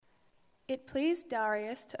It pleased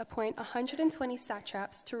Darius to appoint 120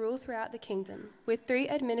 satraps to rule throughout the kingdom, with 3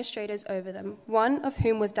 administrators over them, one of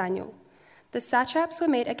whom was Daniel. The satraps were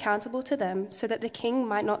made accountable to them so that the king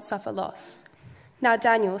might not suffer loss. Now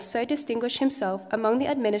Daniel so distinguished himself among the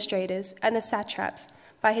administrators and the satraps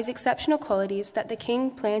by his exceptional qualities that the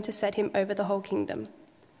king planned to set him over the whole kingdom.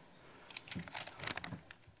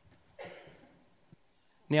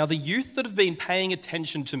 Now, the youth that have been paying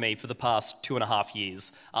attention to me for the past 2.5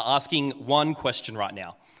 years are asking one question right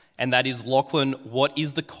now, and that is, Lachlan, what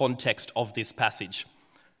is the context of this passage?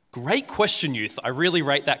 Great question, youth. I really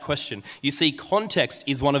rate that question. You see, context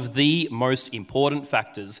is one of the most important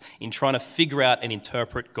factors in trying to figure out and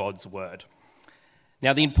interpret God's word.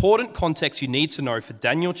 Now, the important context you need to know for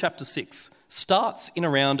Daniel chapter 6 starts in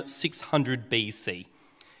around 600 BC.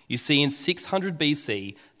 You see, in 600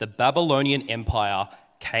 BC, the Babylonian Empire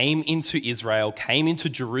came into Israel, came into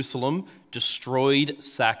Jerusalem, destroyed,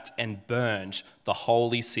 sacked, and burned the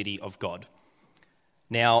holy city of God.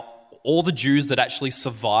 Now, all the Jews that actually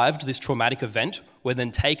survived this traumatic event were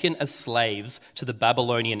then taken as slaves to the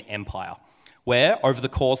Babylonian Empire, where, over the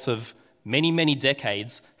course of many, many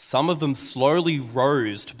decades, some of them slowly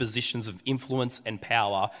rose to positions of influence and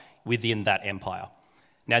power within that empire.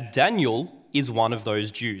 Now, Daniel is one of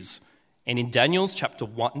those Jews. And in Daniel chapter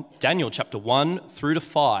 1 through to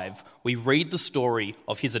 5, we read the story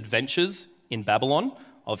of his adventures in Babylon,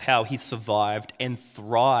 of how he survived and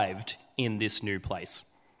thrived in this new place.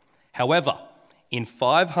 However, in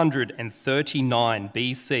 539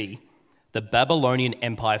 BC, the Babylonian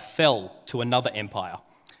Empire fell to another empire.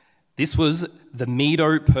 This was the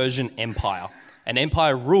Medo-Persian Empire, an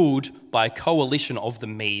empire ruled by a coalition of the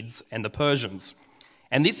Medes and the Persians.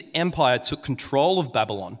 And this empire took control of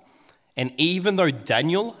Babylon. And even though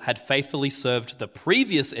Daniel had faithfully served the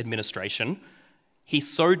previous administration, he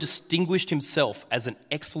so distinguished himself as an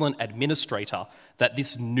excellent administrator that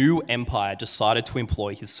this new empire decided to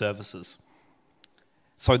employ his services.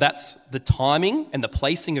 So that's the timing and the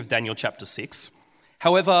placing of Daniel chapter 6.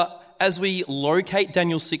 However, as we locate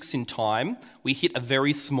Daniel 6 in time, we hit a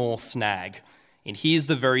very small snag. And here's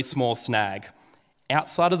the very small snag.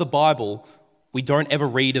 Outside of the Bible, we don't ever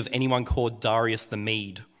read of anyone called Darius the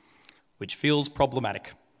Mede, which feels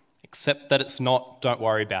problematic, except that it's not. Don't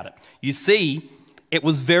worry about it. You see, it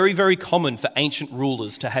was very, very common for ancient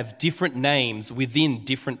rulers to have different names within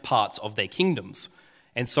different parts of their kingdoms.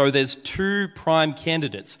 And so there's 2 prime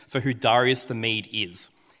candidates for who Darius the Mede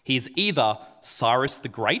is. He's either Cyrus the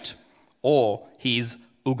Great or he's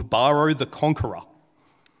Ugbaro the Conqueror.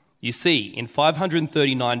 You see, in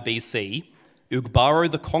 539 BC,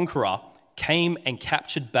 Ugbaro the Conqueror came and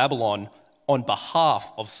captured Babylon on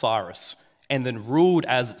behalf of Cyrus, and then ruled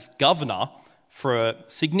as its governor for a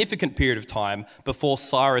significant period of time before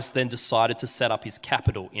Cyrus then decided to set up his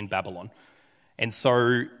capital in Babylon. And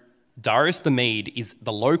so Darius the Mede is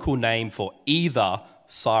the local name for either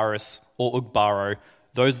Cyrus or Ugbaro.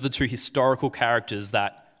 Those are the 2 historical characters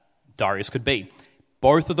that Darius could be.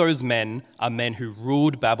 Both of those men are men who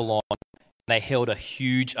ruled Babylon, and they held a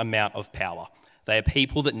huge amount of power. They are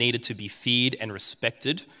people that needed to be feared and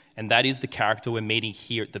respected, and that is the character we're meeting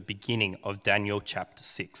here at the beginning of Daniel chapter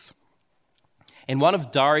 6. And one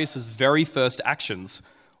of Darius's very first actions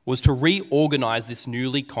was to reorganize this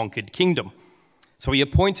newly conquered kingdom. So he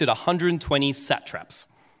appointed 120 satraps,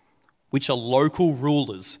 which are local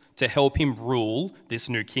rulers, to help him rule this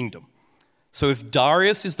new kingdom. So if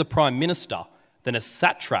Darius is the prime minister, then a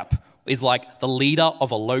satrap is like the leader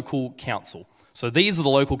of a local council. So these are the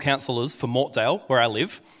local councillors for Mortdale, where I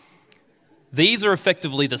live. These are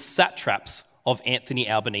effectively the satraps of Anthony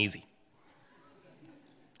Albanese,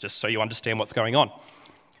 just so you understand what's going on.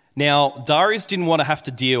 Now, Darius didn't want to have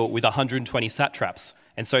to deal with 120 satraps,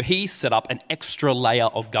 and so he set up an extra layer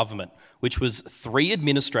of government, which was 3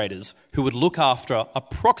 administrators who would look after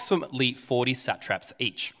approximately 40 satraps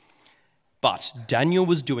each. But Daniel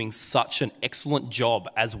was doing such an excellent job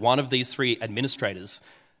as one of these 3 administrators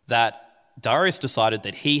that Darius decided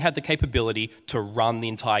that he had the capability to run the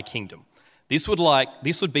entire kingdom. This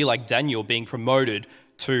would be like Daniel being promoted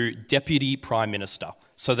to deputy prime minister,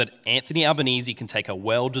 so that Anthony Albanese can take a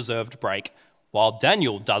well-deserved break while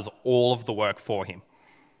Daniel does all of the work for him.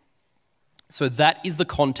 So that is the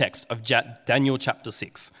context of Daniel chapter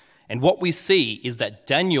 6. And what we see is that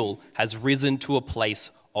Daniel has risen to a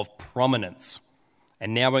place of prominence.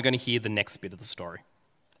 And now we're going to hear the next bit of the story.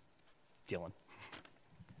 Dylan.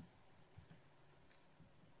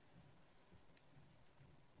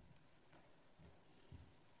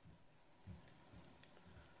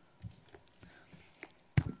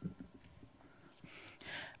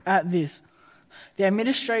 At this, The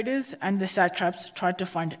administrators and the satraps tried to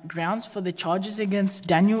find grounds for the charges against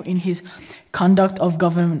Daniel in his conduct of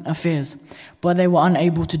government affairs, but they were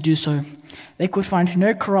unable to do so. They could find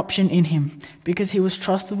no corruption in him, because he was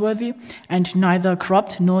trustworthy and neither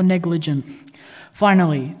corrupt nor negligent.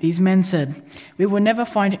 Finally, these men said, "We will never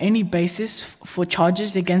find any basis for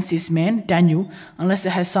charges against this man, Daniel, unless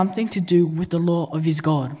it has something to do with the law of his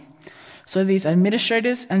God." So these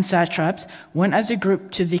administrators and satraps went as a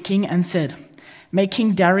group to the king and said, "May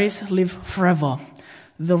King Darius live forever."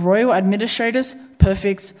 The royal administrators,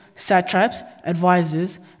 prefects, satraps,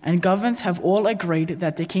 advisors, and governors have all agreed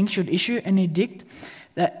that the king should issue an edict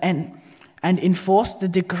and enforce the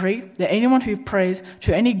decree that anyone who prays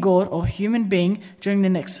to any god or human being during the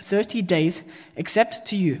next 30 days, except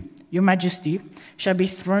to you, your majesty, shall be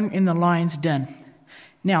thrown in the lion's den.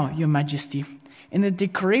 Now, your majesty, in the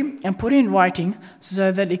decree and put in writing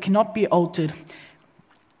so that it cannot be altered,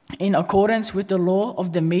 in accordance with the law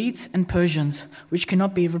of the Medes and Persians, which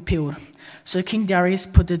cannot be repealed. So King Darius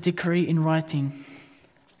put the decree in writing.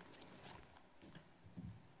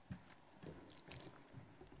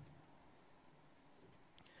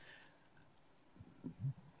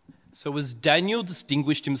 So as Daniel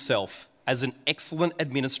distinguished himself as an excellent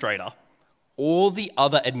administrator, all the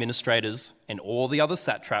other administrators and all the other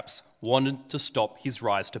satraps wanted to stop his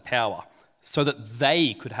rise to power so that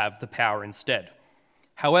they could have the power instead.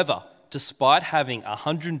 However, despite having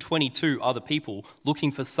 122 other people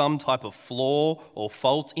looking for some type of flaw or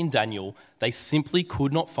fault in Daniel, they simply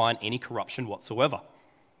could not find any corruption whatsoever.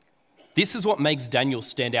 This is what makes Daniel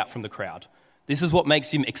stand out from the crowd. This is what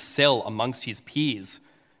makes him excel amongst his peers,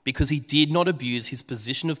 because he did not abuse his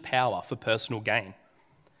position of power for personal gain.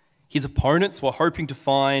 His opponents were hoping to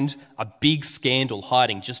find a big scandal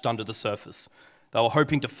hiding just under the surface. They were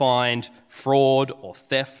hoping to find fraud or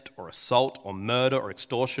theft or assault or murder or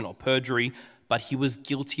extortion or perjury, but he was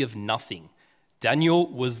guilty of nothing. Daniel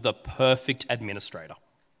was the perfect administrator.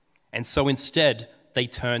 And so instead, they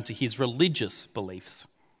turned to his religious beliefs.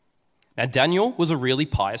 Now, Daniel was a really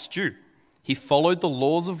pious Jew. He followed the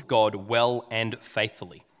laws of God well and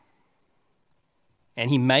faithfully. And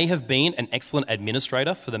he may have been an excellent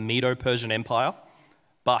administrator for the Medo-Persian Empire,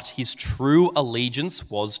 but his true allegiance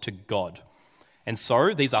was to God. And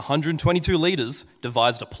so these 122 leaders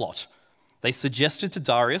devised a plot. They suggested to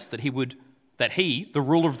Darius that he, the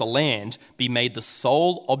ruler of the land, be made the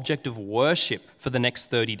sole object of worship for the next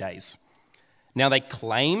 30 days. Now, they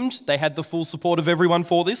claimed they had the full support of everyone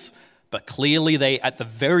for this, but clearly they, at the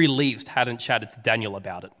very least, hadn't chatted to Daniel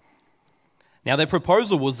about it. Now, their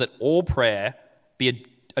proposal was that all prayer be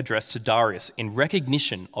addressed to Darius in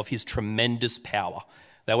recognition of his tremendous power.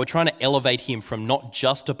 They were trying to elevate him from not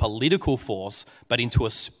just a political force, but into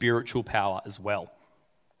a spiritual power as well.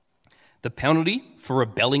 The penalty for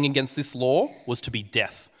rebelling against this law was to be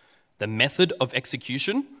death. The method of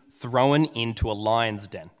execution, thrown into a lion's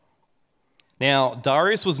den. Now,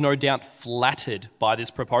 Darius was no doubt flattered by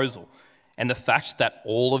this proposal, and the fact that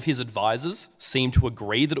all of his advisors seemed to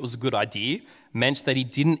agree that it was a good idea meant that he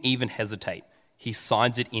didn't even hesitate. He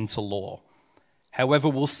signed it into law. However,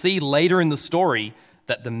 we'll see later in the story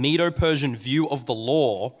that the Medo-Persian view of the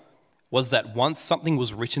law was that once something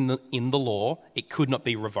was written in the law, it could not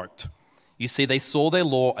be revoked. You see, they saw their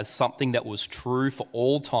law as something that was true for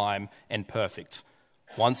all time and perfect.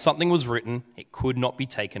 Once something was written, it could not be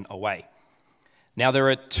taken away. Now, there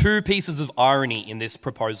are two pieces of irony in this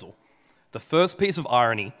proposal. The first piece of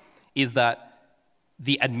irony is that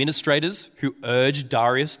the administrators who urged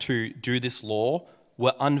Darius to do this law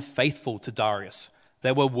were unfaithful to Darius.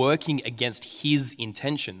 They were working against his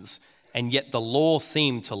intentions, and yet the law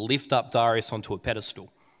seemed to lift up Darius onto a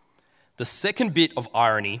pedestal. The second bit of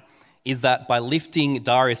irony is that by lifting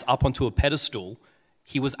Darius up onto a pedestal,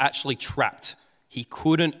 he was actually trapped. He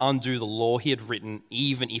couldn't undo the law he had written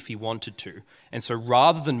even if he wanted to. And so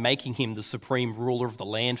rather than making him the supreme ruler of the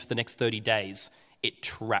land for the next 30 days, it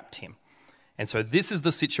trapped him. And so this is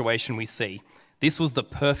the situation we see. This was the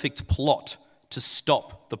perfect plot to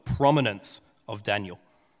stop the prominence of Daniel.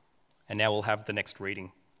 And now we'll have the next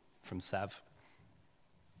reading from Sav.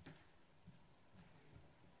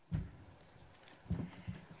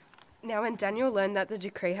 Now when Daniel learned that the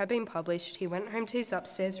decree had been published, he went home to his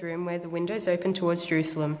upstairs room where the windows opened towards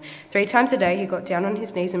Jerusalem. 3 times a day he got down on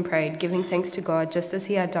his knees and prayed, giving thanks to God just as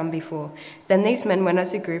he had done before. Then these men went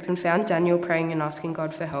as a group and found Daniel praying and asking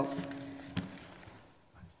God for help.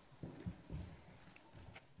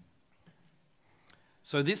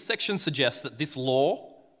 So this section suggests that this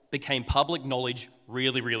law became public knowledge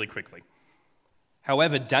really, really quickly.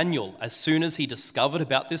 However, Daniel, as soon as he discovered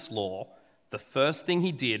about this law, the first thing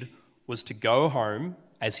he did was to go home,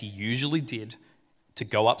 as he usually did, to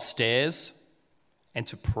go upstairs and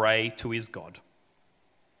to pray to his God.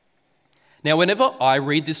 Now, whenever I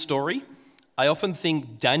read this story, I often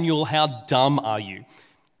think, Daniel, how dumb are you?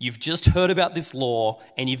 You've just heard about this law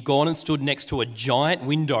and you've gone and stood next to a giant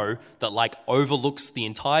window that overlooks the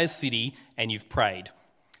entire city and you've prayed.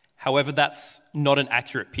 However, that's not an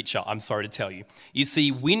accurate picture, I'm sorry to tell you. You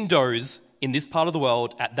see, windows in this part of the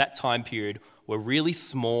world at that time period were really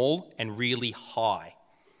small and really high.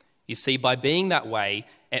 You see, by being that way,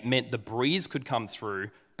 it meant the breeze could come through,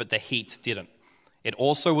 but the heat didn't. It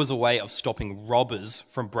also was a way of stopping robbers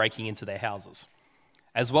from breaking into their houses.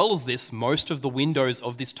 As well as this, most of the windows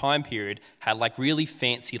of this time period had really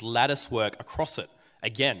fancy lattice work across it.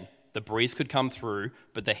 Again, the breeze could come through,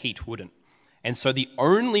 but the heat wouldn't. And so the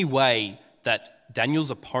only way that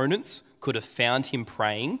Daniel's opponents could have found him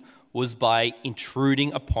praying was by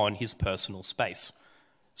intruding upon his personal space.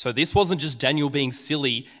 So this wasn't just Daniel being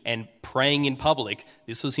silly and praying in public.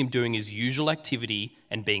 This was him doing his usual activity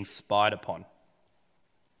and being spied upon.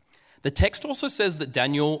 The text also says that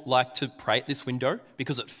Daniel liked to pray at this window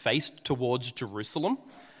because it faced towards Jerusalem,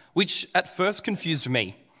 which at first confused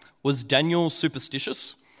me. Was Daniel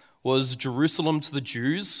superstitious? Was Jerusalem to the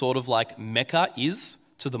Jews sort of like Mecca is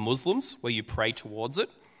to the Muslims, where you pray towards it?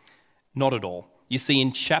 Not at all. You see,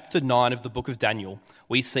 in chapter 9 of the book of Daniel,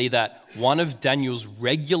 we see that one of Daniel's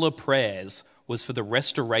regular prayers was for the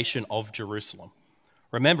restoration of Jerusalem.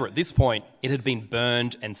 Remember, at this point, it had been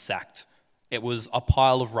burned and sacked. It was a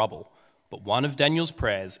pile of rubble. But one of Daniel's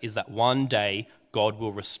prayers is that one day God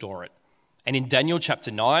will restore it. And in Daniel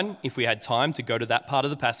chapter 9, if we had time to go to that part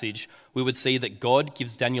of the passage, we would see that God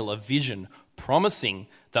gives Daniel a vision promising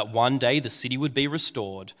that one day the city would be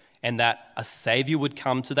restored and that a savior would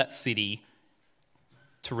come to that city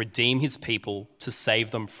to redeem his people, to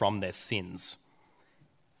save them from their sins.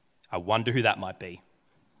 I wonder who that might be.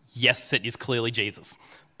 Yes, it is clearly Jesus.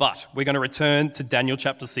 But we're going to return to Daniel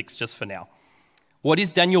chapter 6 just for now. What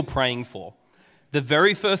is Daniel praying for? The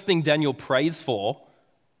very first thing Daniel prays for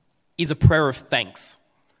is a prayer of thanks.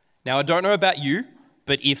 Now, I don't know about you,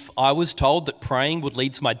 but if I was told that praying would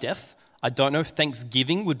lead to my death, I don't know if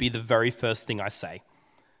thanksgiving would be the very first thing I say.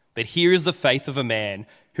 But here is the faith of a man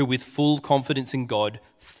who, with full confidence in God,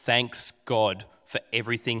 thanks God for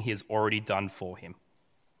everything he has already done for him.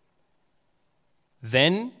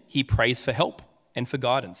 Then he prays for help and for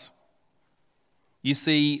guidance. You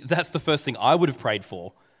see, that's the first thing I would have prayed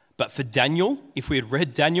for. But for Daniel, if we had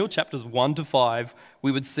read Daniel chapters 1 to 5,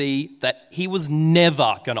 we would see that he was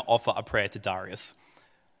never going to offer a prayer to Darius.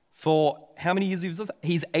 For how many years?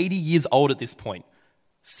 He's 80 years old at this point.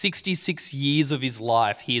 66 years of his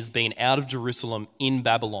life he has been out of Jerusalem in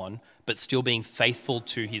Babylon, but still being faithful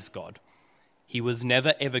to his God. He was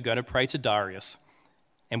never ever going to pray to Darius,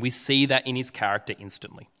 and we see that in his character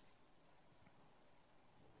instantly.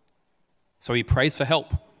 So he prays for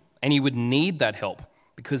help, and he would need that help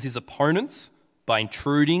because his opponents, by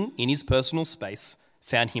intruding in his personal space,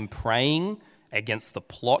 found him praying against the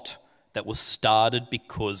plot that was started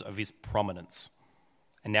because of his prominence.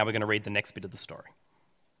 And now we're going to read the next bit of the story.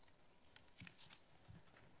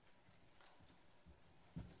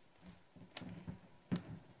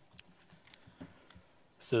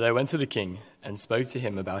 So they went to the king and spoke to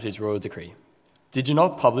him about his royal decree. Did you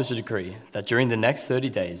not publish a decree that during the next 30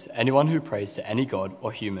 days, anyone who prays to any god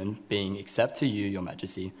or human being except to you, your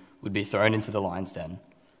majesty, would be thrown into the lion's den?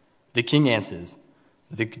 The king answers,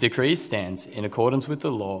 the decree stands in accordance with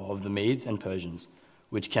the law of the Medes and Persians,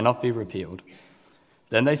 which cannot be repealed.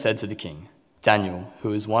 Then they said to the king, Daniel,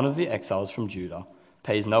 who is one of the exiles from Judah,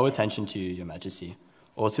 pays no attention to you, your majesty,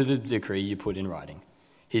 or to the decree you put in writing.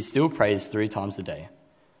 He still prays 3 times a day.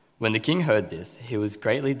 When the king heard this, he was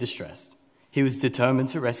greatly distressed. He was determined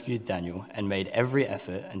to rescue Daniel and made every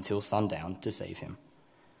effort until sundown to save him.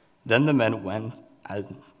 Then the men went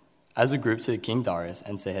as a group to King Darius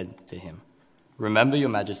and said to him, Remember, your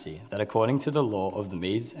majesty, that according to the law of the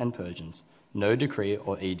Medes and Persians, no decree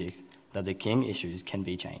or edict that the king issues can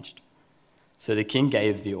be changed. So the king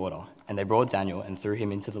gave the order, and they brought Daniel and threw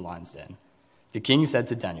him into the lion's den. The king said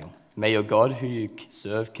to Daniel, May your God who you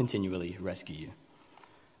serve continually rescue you.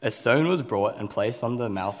 A stone was brought and placed on the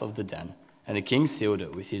mouth of the den, and the king sealed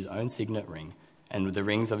it with his own signet ring and with the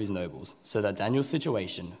rings of his nobles, so that Daniel's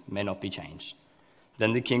situation may not be changed.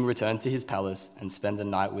 Then the king returned to his palace and spent the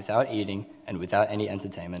night without eating and without any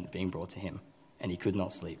entertainment being brought to him, and he could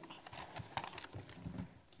not sleep.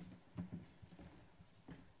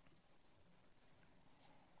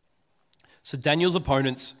 So Daniel's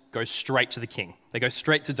opponents go straight to the king. They go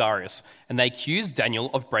straight to Darius, and they accuse Daniel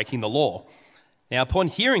of breaking the law. Now, upon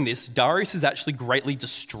hearing this, Darius is actually greatly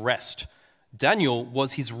distressed. Daniel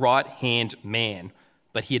was his right-hand man,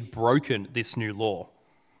 but he had broken this new law.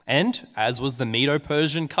 And, as was the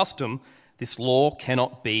Medo-Persian custom, this law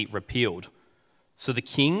cannot be repealed. So the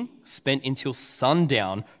king spent until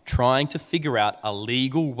sundown trying to figure out a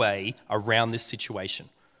legal way around this situation,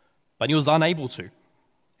 but he was unable to.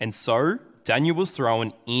 And so Daniel was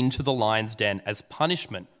thrown into the lion's den as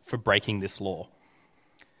punishment for breaking this law.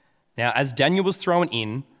 Now, as Daniel was thrown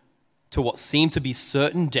in to what seemed to be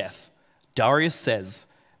certain death, Darius says,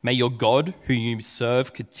 "May your God, who you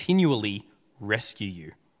serve, continually rescue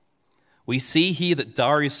you." We see here that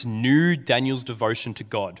Darius knew Daniel's devotion to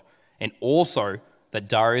God, and also that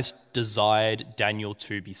Darius desired Daniel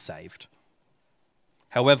to be saved.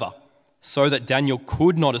 However, so that Daniel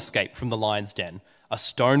could not escape from the lion's den, a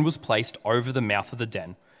stone was placed over the mouth of the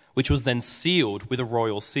den, which was then sealed with a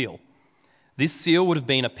royal seal. This seal would have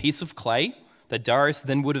been a piece of clay that Darius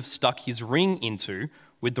then would have stuck his ring into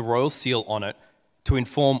with the royal seal on it to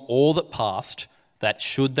inform all that passed that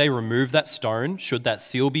should they remove that stone, should that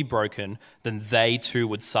seal be broken, then they too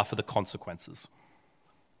would suffer the consequences.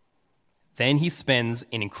 Then he spends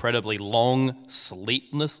an incredibly long,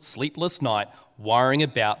 sleepless night worrying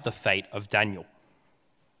about the fate of Daniel.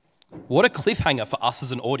 What a cliffhanger for us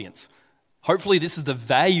as an audience. Hopefully this is the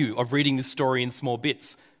value of reading this story in small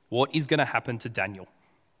bits. What is going to happen to Daniel,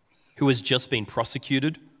 who has just been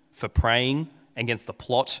prosecuted for praying against the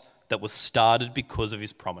plot that was started because of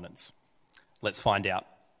his prominence? Let's find out.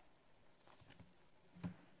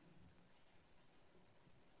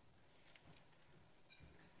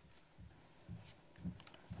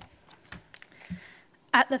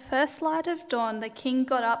 At the first light of dawn, the king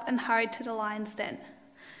got up and hurried to the lion's den.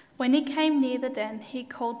 When he came near the den, he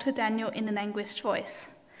called to Daniel in an anguished voice.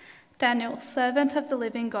 "Daniel, servant of the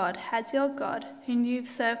living God, has your God, whom you've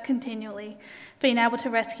served continually, been able to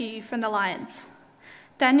rescue you from the lions?"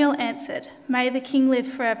 Daniel answered, "May the king live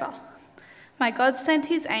forever. My God sent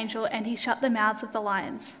his angel and he shut the mouths of the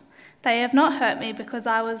lions. They have not hurt me because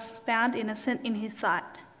I was found innocent in his sight.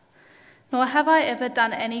 Nor have I ever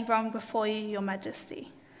done any wrong before you, your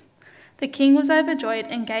majesty." The king was overjoyed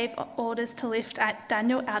and gave orders to lift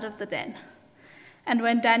Daniel out of the den. And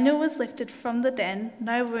when Daniel was lifted from the den,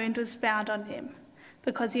 no wound was found on him,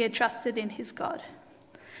 because he had trusted in his God.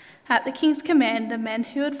 At the king's command, the men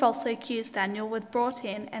who had falsely accused Daniel were brought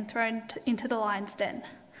in and thrown into the lion's den,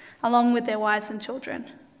 along with their wives and children.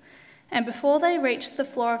 And before they reached the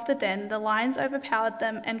floor of the den, the lions overpowered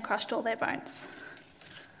them and crushed all their bones.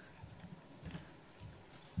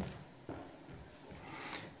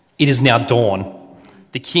 It is now dawn.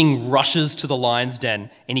 The king rushes to the lion's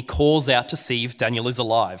den and he calls out to see if Daniel is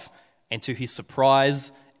alive. And to his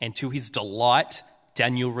surprise and to his delight,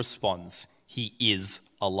 Daniel responds, he is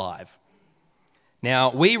alive.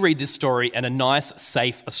 Now, we read this story in a nice,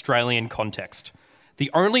 safe Australian context.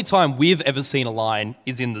 The only time we've ever seen a lion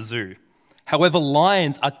is in the zoo. However,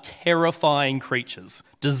 lions are terrifying creatures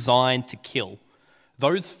designed to kill.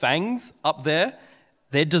 Those fangs up there,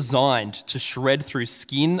 they're designed to shred through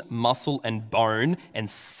skin, muscle, and bone and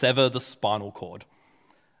sever the spinal cord.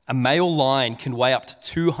 A male lion can weigh up to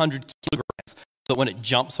 200 kilograms, so that when it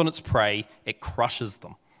jumps on its prey, it crushes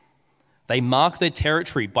them. They mark their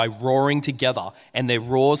territory by roaring together, and their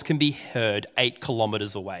roars can be heard 8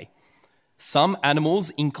 kilometers away. Some animals,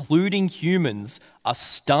 including humans, are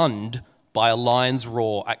stunned by a lion's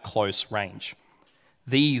roar at close range.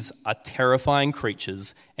 These are terrifying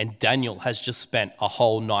creatures, and Daniel has just spent a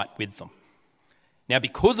whole night with them. Now,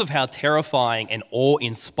 because of how terrifying and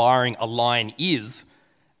awe-inspiring a lion is,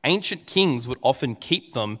 ancient kings would often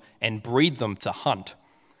keep them and breed them to hunt,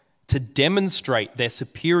 to demonstrate their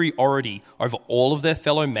superiority over all of their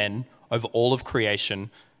fellow men, over all of creation,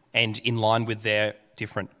 and in line with their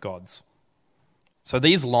different gods. So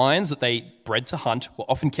these lions that they bred to hunt were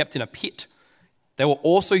often kept in a pit. They were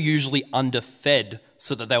also usually underfed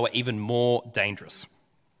so that they were even more dangerous.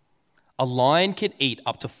 A lion can eat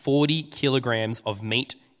up to 40 kilograms of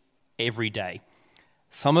meat every day.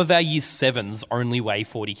 Some of our year 7s only weigh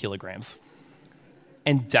 40 kilograms.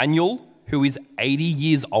 And Daniel, who is 80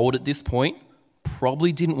 years old at this point,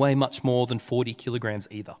 probably didn't weigh much more than 40 kilograms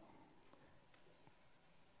either.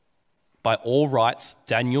 By all rights,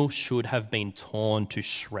 Daniel should have been torn to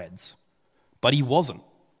shreds. But he wasn't.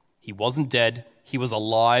 He wasn't dead. He was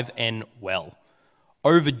alive and well.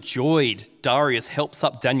 Overjoyed, Darius helps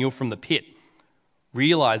up Daniel from the pit,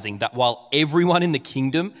 realizing that while everyone in the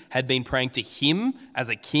kingdom had been praying to him as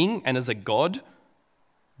a king and as a god,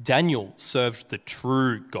 Daniel served the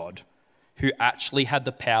true God, who actually had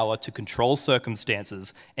the power to control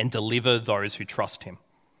circumstances and deliver those who trust him.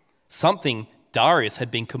 Something Darius had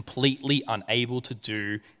been completely unable to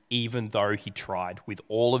do, even though he tried with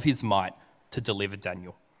all of his might to deliver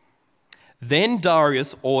Daniel. Then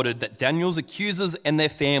Darius ordered that Daniel's accusers and their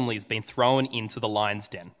families be thrown into the lion's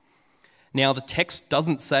den. Now, the text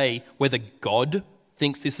doesn't say whether God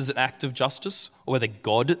thinks this is an act of justice or whether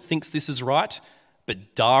God thinks this is right,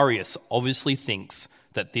 but Darius obviously thinks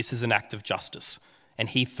that this is an act of justice, and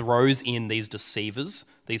he throws in these deceivers,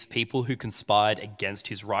 these people who conspired against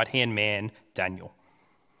his right-hand man, Daniel.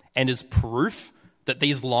 And as proof that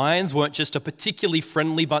these lions weren't just a particularly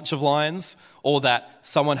friendly bunch of lions, or that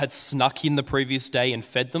someone had snuck in the previous day and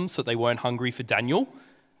fed them so they weren't hungry for Daniel,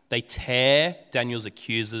 they tear Daniel's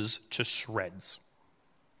accusers to shreds.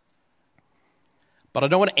 But I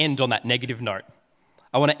don't want to end on that negative note.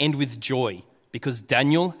 I want to end with joy, because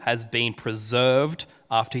Daniel has been preserved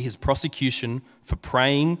after his prosecution for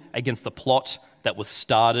praying against the plot that was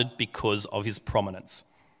started because of his prominence.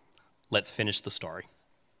 Let's finish the story.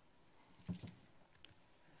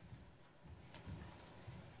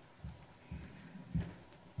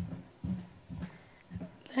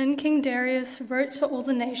 Then King Darius wrote to all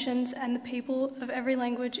the nations and the people of every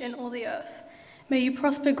language in all the earth, "May you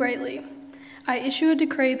prosper greatly. I issue a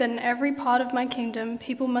decree that in every part of my kingdom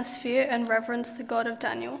people must fear and reverence the God of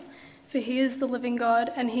Daniel, for he is the living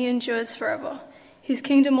God and he endures forever. His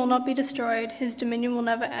kingdom will not be destroyed, his dominion will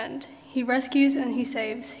never end. He rescues and he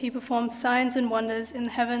saves, he performs signs and wonders in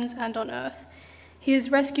the heavens and on earth. He has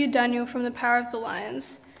rescued Daniel from the power of the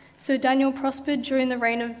lions." So Daniel prospered during the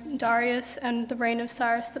reign of Darius and the reign of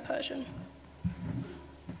Cyrus the Persian.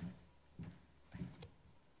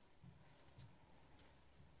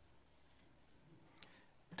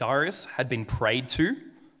 Darius had been prayed to,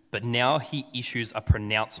 but now he issues a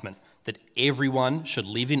pronouncement that everyone should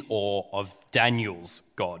live in awe of Daniel's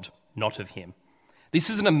God, not of him. This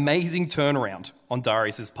is an amazing turnaround on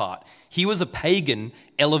Darius's part. He was a pagan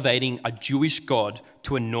elevating a Jewish God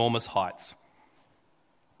to enormous heights.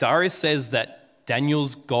 Darius says that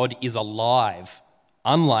Daniel's God is alive,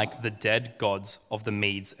 unlike the dead gods of the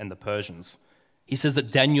Medes and the Persians. He says that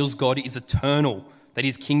Daniel's God is eternal, that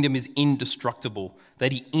his kingdom is indestructible,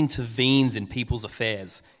 that he intervenes in people's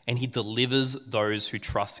affairs, and he delivers those who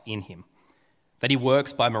trust in him, that he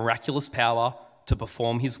works by miraculous power to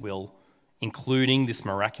perform his will, including this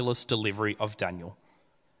miraculous delivery of Daniel.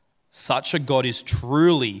 Such a God is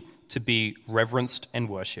truly to be reverenced and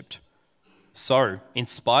worshipped. So, in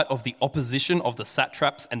spite of the opposition of the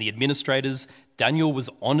satraps and the administrators, Daniel was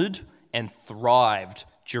honoured and thrived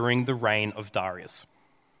during the reign of Darius.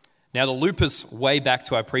 Now, to loop us way back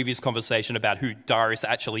to our previous conversation about who Darius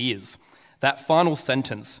actually is, that final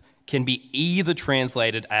sentence can be either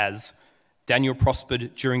translated as Daniel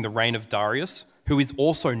prospered during the reign of Darius, who is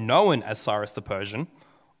also known as Cyrus the Persian,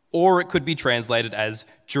 or it could be translated as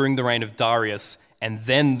during the reign of Darius and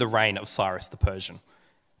then the reign of Cyrus the Persian.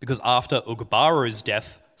 Because after Ugbaru's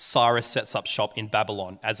death, Cyrus sets up shop in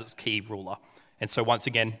Babylon as its key ruler. And so once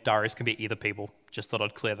again, Darius can be either people. Just thought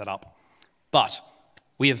I'd clear that up. But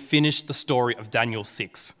we have finished the story of Daniel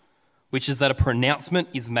 6, which is that a pronouncement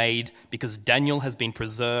is made because Daniel has been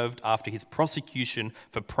preserved after his prosecution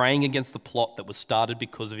for praying against the plot that was started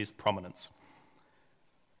because of his prominence.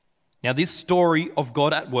 Now, this story of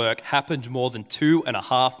God at work happened more than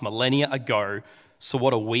 2.5 millennia ago. So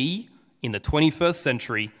what are we in the 21st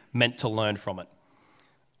century meant to learn from it?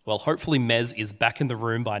 Well, hopefully Mez is back in the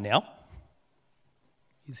room by now.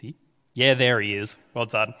 Is he? Yeah, there he is. Well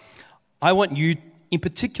done. I want you in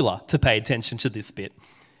particular to pay attention to this bit,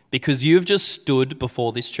 because you've just stood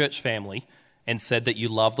before this church family and said that you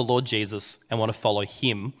love the Lord Jesus and want to follow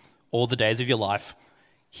him all the days of your life.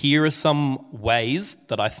 Here are some ways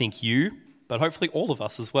that I think you, but hopefully all of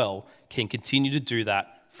us as well, can continue to do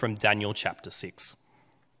that from Daniel chapter 6.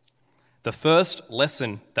 The first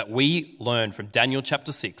lesson that we learn from Daniel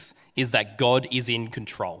chapter 6 is that God is in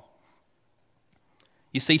control.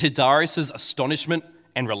 You see, to Darius's astonishment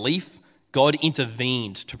and relief, God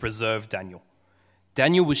intervened to preserve Daniel.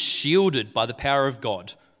 Daniel was shielded by the power of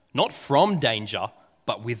God, not from danger,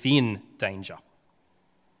 but within danger.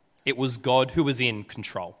 It was God who was in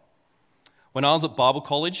control. When I was at Bible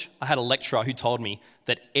college, I had a lecturer who told me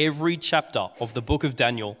that every chapter of the book of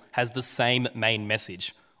Daniel has the same main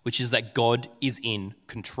message, which is that God is in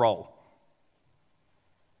control.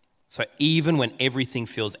 So even when everything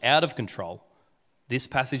feels out of control, this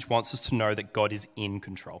passage wants us to know that God is in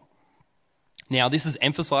control. Now, this is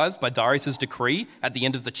emphasized by Darius' decree at the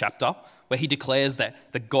end of the chapter, where he declares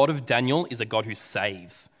that the God of Daniel is a God who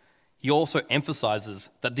saves. He also emphasizes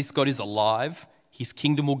that this God is alive, his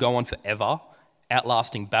kingdom will go on forever,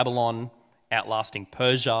 outlasting Babylon, outlasting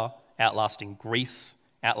Persia, outlasting Greece,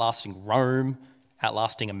 outlasting Rome,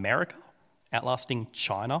 outlasting America, outlasting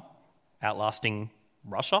China, outlasting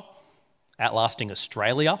Russia, outlasting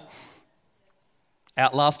Australia,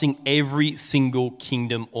 outlasting every single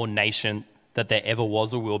kingdom or nation that there ever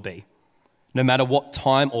was or will be. No matter what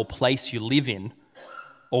time or place you live in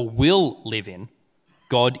or will live in,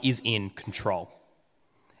 God is in control.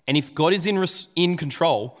 And if God is in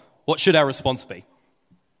control, what should our response be?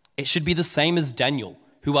 It should be the same as Daniel,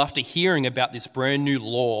 who after hearing about this brand new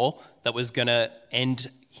law that was going to end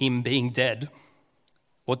him being dead,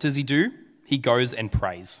 what does he do? He goes and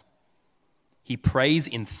prays. He prays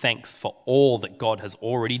in thanks for all that God has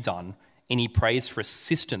already done, and he prays for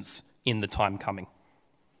assistance in the time coming.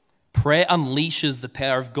 Prayer unleashes the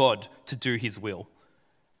power of God to do his will.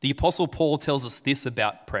 The Apostle Paul tells us this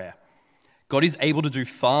about prayer. God is able to do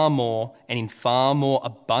far more and in far more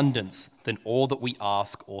abundance than all that we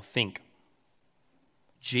ask or think.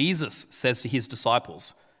 Jesus says to his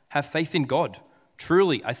disciples, "Have faith in God.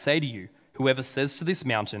 Truly, I say to you, whoever says to this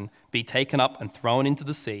mountain, 'Be taken up and thrown into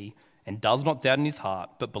the sea,' and does not doubt in his heart,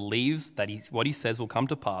 but believes that what he says will come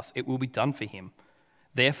to pass, it will be done for him.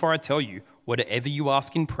 Therefore I tell you, whatever you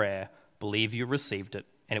ask in prayer, believe you received it,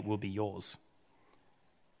 and it will be yours."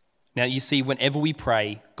 Now you see, whenever we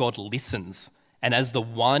pray, God listens, and as the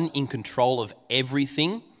one in control of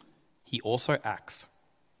everything, he also acts.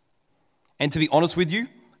 And to be honest with you,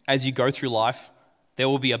 as you go through life, there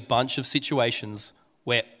will be a bunch of situations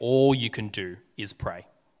where all you can do is pray.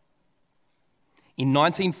 In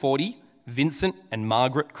 1940, Vincent and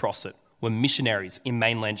Margaret Crossett were missionaries in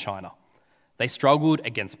mainland China. They struggled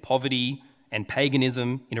against poverty and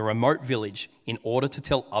paganism in a remote village in order to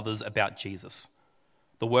tell others about Jesus.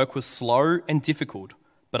 The work was slow and difficult,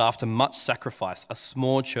 but after much sacrifice, a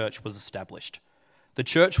small church was established. The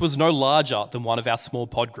church was no larger than one of our small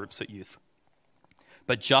pod groups at youth.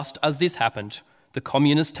 But just as this happened, the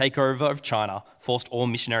communist takeover of China forced all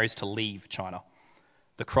missionaries to leave China.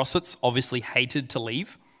 The Crossetts obviously hated to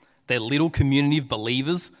leave. Their little community of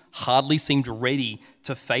believers hardly seemed ready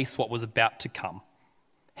to face what was about to come.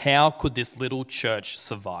 How could this little church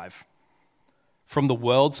survive? From the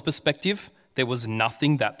world's perspective, there was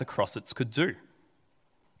nothing that the Crossetts could do.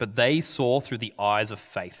 But they saw through the eyes of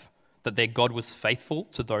faith that their God was faithful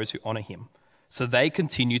to those who honour him, so they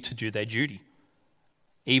continued to do their duty.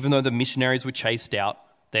 Even though the missionaries were chased out,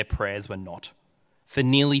 their prayers were not. For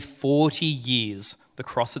nearly 40 years, the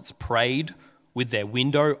Crossetts prayed with their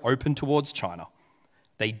window open towards China.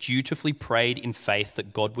 They dutifully prayed in faith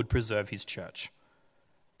that God would preserve his church.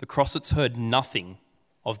 The Crossetts heard nothing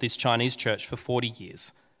of this Chinese church for 40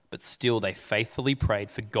 years, but still they faithfully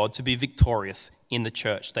prayed for God to be victorious in the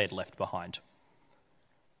church they had left behind.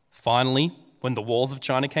 Finally, when the walls of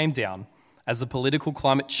China came down, as the political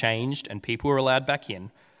climate changed and people were allowed back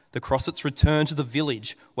in, the Crossetts returned to the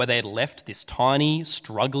village where they had left this tiny,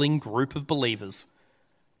 struggling group of believers.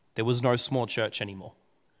 There was no small church anymore.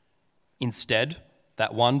 Instead,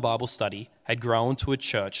 that one Bible study had grown to a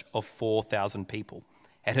church of 4,000 people.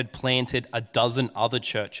 It had planted a dozen other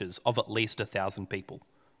churches of at least 1,000 people.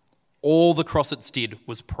 All the Crossetts did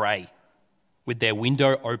was pray, with their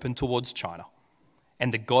window open towards China.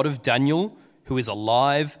 And the God of Daniel, who is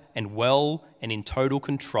alive and well and in total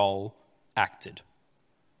control, acted.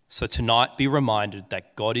 So tonight be reminded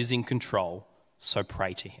that God is in control, so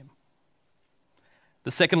pray to him.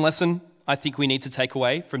 The second lesson I think we need to take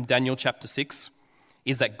away from Daniel chapter 6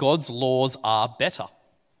 is that God's laws are better.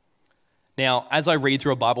 Now, as I read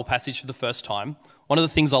through a Bible passage for the first time, one of the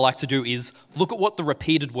things I like to do is look at what the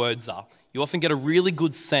repeated words are. You often get a really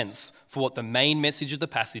good sense for what the main message of the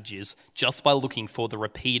passage is just by looking for the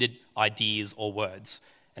repeated ideas or words.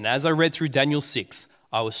 And as I read through Daniel 6,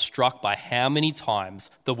 I was struck by how many times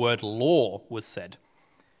the word law was said.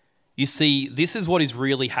 You see, this is what is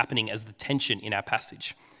really happening as the tension in our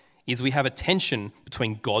passage, is we have a tension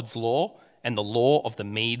between God's law and the law of the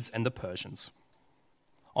Medes and the Persians.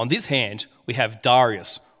 On this hand, we have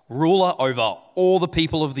Darius, ruler over all the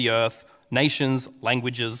people of the earth, nations,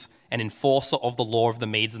 languages, and enforcer of the law of the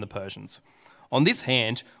Medes and the Persians. On this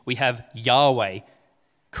hand, we have Yahweh,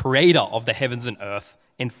 creator of the heavens and earth,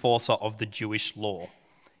 enforcer of the Jewish law.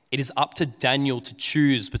 It is up to Daniel to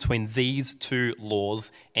choose between these two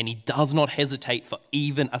laws, and he does not hesitate for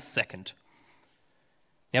even a second.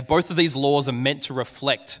 Now, both of these laws are meant to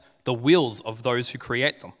reflect the wills of those who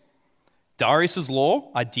create them. Darius's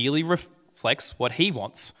law ideally reflects what he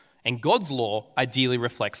wants, and God's law ideally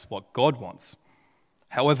reflects what God wants.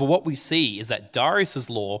 However, what we see is that Darius's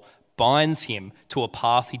law binds him to a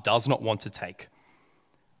path he does not want to take.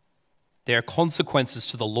 There are consequences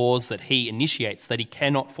to the laws that he initiates that he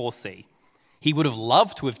cannot foresee. He would have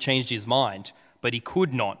loved to have changed his mind, but he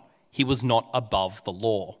could not. He was not above the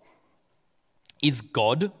law. Is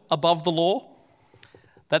God above the law?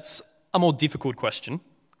 That's a more difficult question,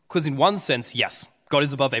 because in one sense, yes, God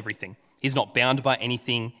is above everything. He's not bound by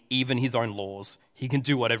anything, even his own laws. He can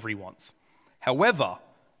do whatever he wants. However,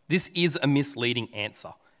 this is a misleading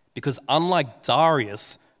answer, because unlike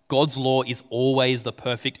Darius, God's law is always the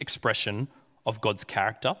perfect expression of God's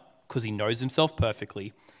character, because he knows himself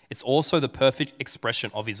perfectly. It's also the perfect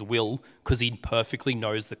expression of his will, because he perfectly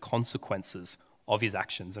knows the consequences of his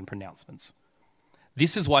actions and pronouncements.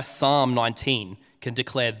 This is why Psalm 19 can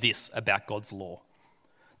declare this about God's law.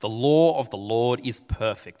 The law of the Lord is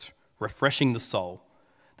perfect, refreshing the soul.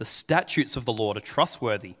 The statutes of the Lord are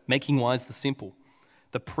trustworthy, making wise the simple.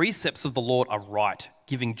 The precepts of the Lord are right,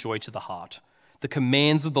 giving joy to the heart. The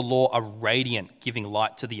commands of the law are radiant, giving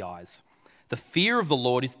light to the eyes. The fear of the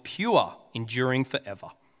Lord is pure, enduring forever.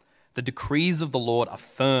 The decrees of the Lord are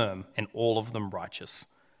firm, and all of them righteous.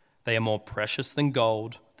 They are more precious than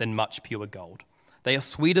gold, than much pure gold. They are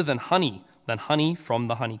sweeter than honey from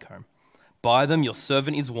the honeycomb. By them your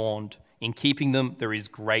servant is warned. In keeping them there is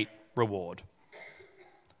great reward.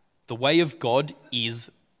 The way of God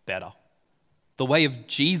is better. The way of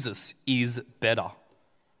Jesus is better.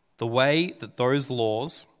 The way that those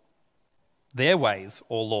laws, their ways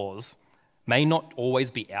or laws, may not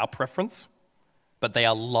always be our preference, but they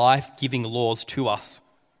are life-giving laws to us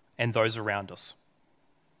and those around us.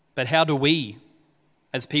 But how do we,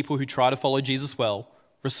 as people who try to follow Jesus well,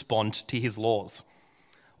 respond to his laws?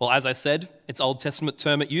 Well, as I said, it's Old Testament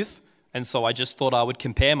term at youth, and so I just thought I would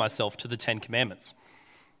compare myself to the 10 Commandments.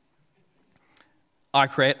 I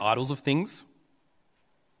create idols of things.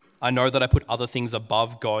 I know that I put other things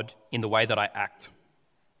above God in the way that I act.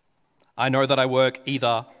 I know that I work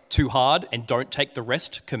either too hard and don't take the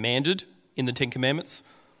rest commanded in the 10 Commandments,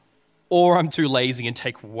 or I'm too lazy and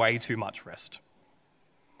take way too much rest.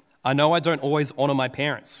 I know I don't always honour my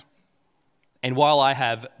parents. And while I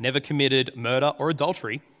have never committed murder or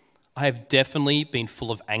adultery, I have definitely been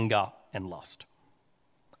full of anger and lust.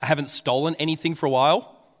 I haven't stolen anything for a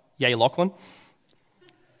while, yay Lachlan,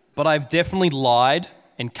 but I've definitely lied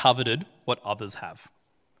and coveted what others have.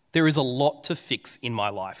 There is a lot to fix in my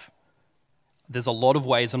life. There's a lot of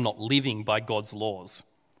ways I'm not living by God's laws,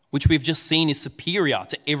 which we've just seen is superior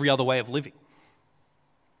to every other way of living.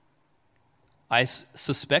 I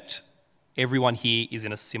suspect everyone here is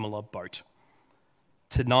in a similar boat.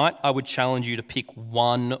 Tonight, I would challenge you to pick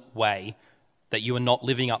one way that you are not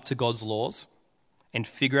living up to God's laws and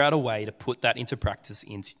figure out a way to put that into practice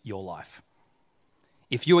in your life.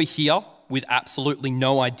 If you are here with absolutely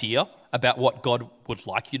no idea about what God would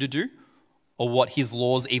like you to do or what his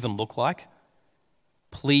laws even look like,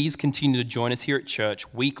 please continue to join us here at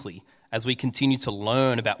church weekly as we continue to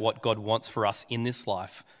learn about what God wants for us in this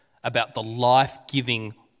life, about the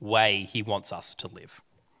life-giving way he wants us to live.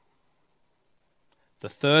 The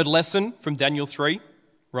third lesson from Daniel 3,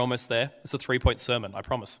 we're almost there. It's a 3-point sermon, I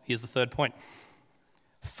promise. Here's the third point.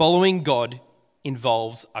 Following God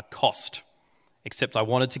involves a cost, except I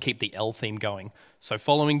wanted to keep the L theme going. So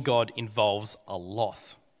following God involves a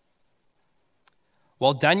loss.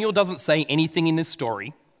 While Daniel doesn't say anything in this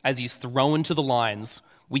story, as he's thrown to the lions,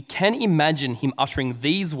 we can imagine him uttering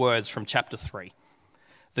these words from chapter 3.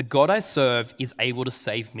 The God I serve is able to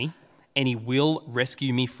save me, and he will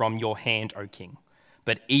rescue me from your hand, O king.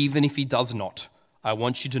 But even if he does not, I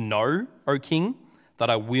want you to know, O king, that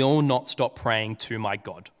I will not stop praying to my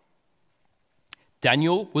God.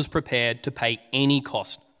 Daniel was prepared to pay any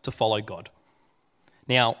cost to follow God.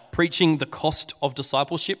 Now, preaching the cost of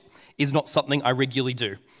discipleship is not something I regularly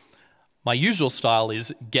do. My usual style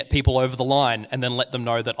is get people over the line and then let them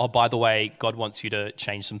know that, oh, by the way, God wants you to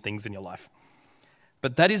change some things in your life.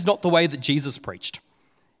 But that is not the way that Jesus preached.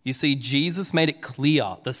 You see, Jesus made it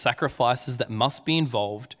clear the sacrifices that must be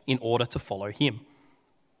involved in order to follow him.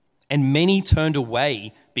 And many turned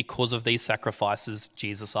away because of these sacrifices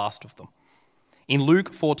Jesus asked of them. In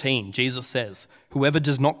Luke 14, Jesus says, "Whoever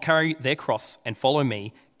does not carry their cross and follow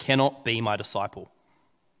me cannot be my disciple."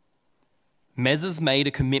 Mez has made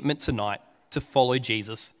a commitment tonight to follow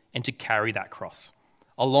Jesus and to carry that cross,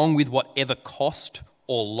 along with whatever cost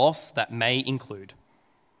or loss that may include.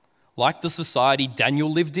 Like the society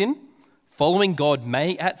Daniel lived in, following God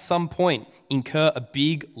may at some point incur a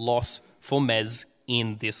big loss for Mez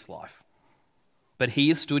in this life. But he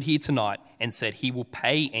has stood here tonight and said he will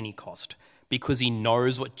pay any cost because he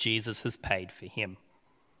knows what Jesus has paid for him.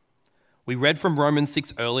 We read from Romans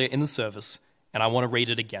 6 earlier in the service, and I want to read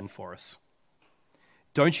it again for us.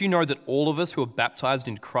 Don't you know that all of us who are baptized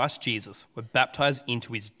in Christ Jesus were baptized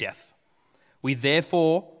into his death? We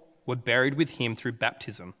therefore were buried with him through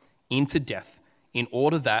baptism into death, in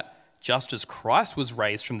order that, just as Christ was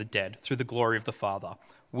raised from the dead through the glory of the Father,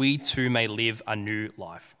 we too may live a new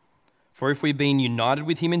life. For if we've been united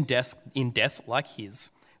with him in death like his,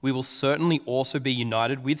 we will certainly also be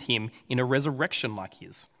united with him in a resurrection like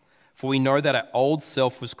his. For we know that our old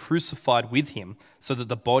self was crucified with him, so that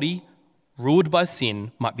the body, ruled by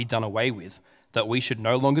sin, might be done away with, that we should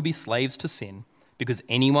no longer be slaves to sin, because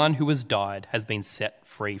anyone who has died has been set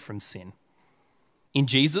free from sin. In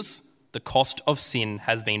Jesus, the cost of sin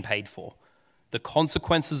has been paid for. The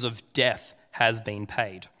consequences of death has been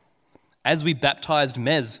paid. As we baptized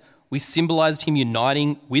Mez, we symbolized him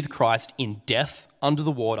uniting with Christ in death under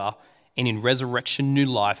the water and in resurrection new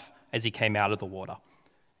life as he came out of the water.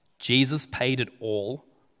 Jesus paid it all,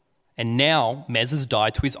 and now Mez has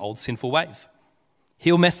died to his old sinful ways.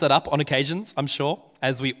 He'll mess that up on occasions, I'm sure,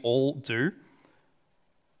 as we all do.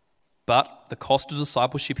 But the cost of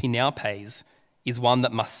discipleship he now pays is one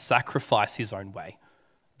that must sacrifice his own way.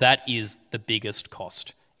 That is the biggest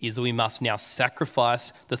cost, is that we must now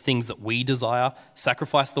sacrifice the things that we desire,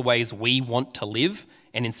 sacrifice the ways we want to live,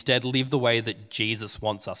 and instead live the way that Jesus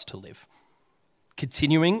wants us to live.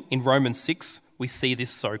 Continuing in Romans 6, we see this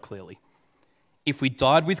so clearly. If we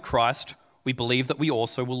died with Christ, we believe that we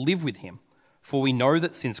also will live with him, for we know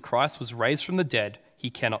that since Christ was raised from the dead, he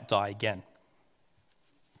cannot die again.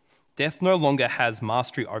 Death no longer has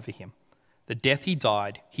mastery over him. The death he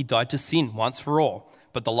died to sin once for all,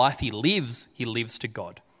 but the life he lives to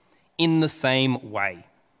God. In the same way,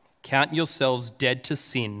 count yourselves dead to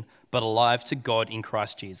sin, but alive to God in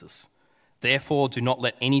Christ Jesus. Therefore, do not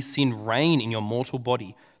let any sin reign in your mortal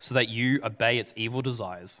body, so that you obey its evil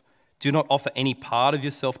desires. Do not offer any part of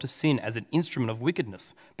yourself to sin as an instrument of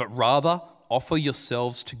wickedness, but rather offer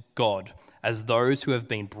yourselves to God as those who have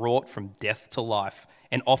been brought from death to life,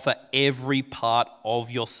 and offer every part of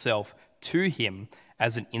yourself to him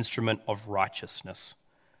as an instrument of righteousness.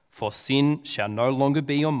 For sin shall no longer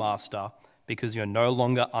be your master, because you're no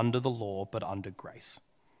longer under the law, but under grace.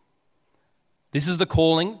 This is the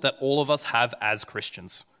calling that all of us have as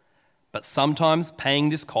Christians. But sometimes paying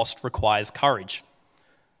this cost requires courage.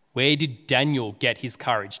 Where did Daniel get his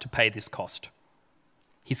courage to pay this cost?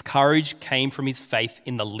 His courage came from his faith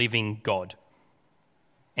in the living God.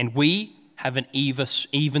 And we have an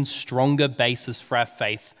even stronger basis for our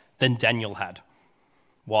faith than Daniel had.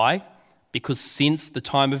 Why? Because since the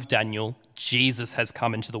time of Daniel, Jesus has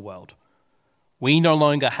come into the world. We no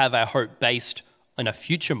longer have our hope based on a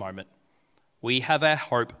future moment. We have our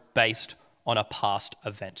hope based on a past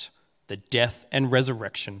event, the death and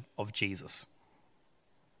resurrection of Jesus.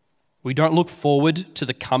 We don't look forward to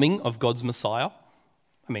the coming of God's Messiah.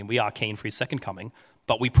 I mean, we are keen for his second coming,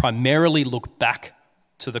 but we primarily look back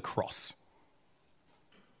to the cross.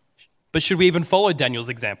 But should we even follow Daniel's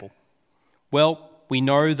example? Well, we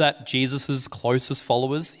know that Jesus' closest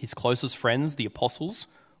followers, his closest friends, the apostles,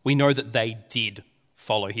 we know that they did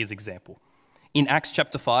follow his example. In Acts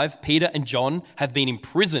chapter 5, Peter and John have been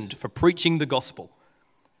imprisoned for preaching the gospel.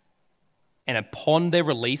 And upon their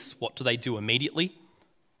release, what do they do immediately?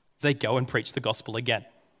 They go and preach the gospel again.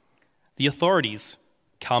 The authorities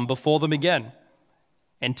come before them again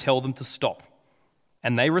and tell them to stop.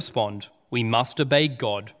 And they respond, "We must obey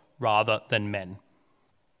God rather than men."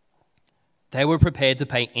 They were prepared to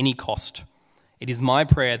pay any cost. It is my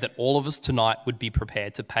prayer that all of us tonight would be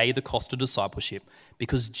prepared to pay the cost of discipleship,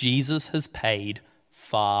 because Jesus has paid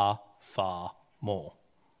far, far more.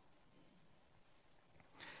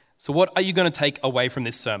 So what are you going to take away from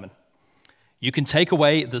this sermon? You can take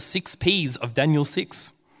away the 6 P's of Daniel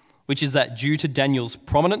 6, which is that due to Daniel's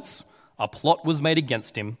prominence, a plot was made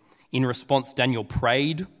against him. In response, Daniel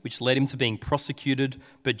prayed, which led him to being prosecuted,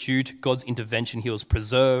 but due to God's intervention, he was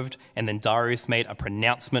preserved, and then Darius made a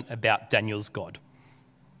pronouncement about Daniel's God.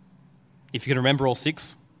 If you can remember all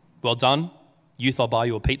 6, well done. Youth, I'll buy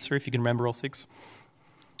you a pizza if you can remember all 6.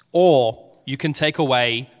 Or you can take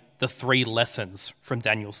away the 3 lessons from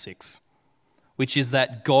Daniel 6, which is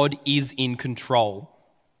that God is in control,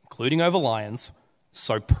 including over lions,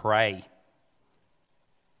 so pray.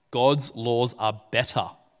 God's laws are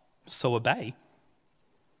better, so obey.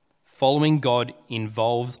 Following God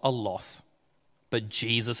involves a loss, but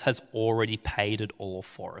Jesus has already paid it all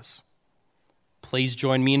for us. Please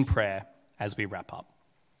join me in prayer as we wrap up.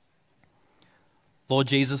 Lord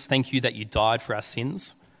Jesus, thank you that you died for our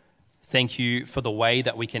sins. Thank you for the way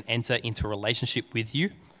that we can enter into a relationship with you.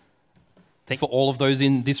 Thank you for all of those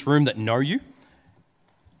in this room that know you.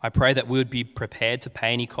 I pray that we would be prepared to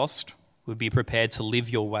pay any cost. We would be prepared to live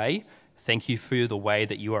your way. Thank you for the way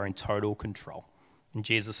that you are in total control. In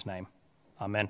Jesus' name, amen.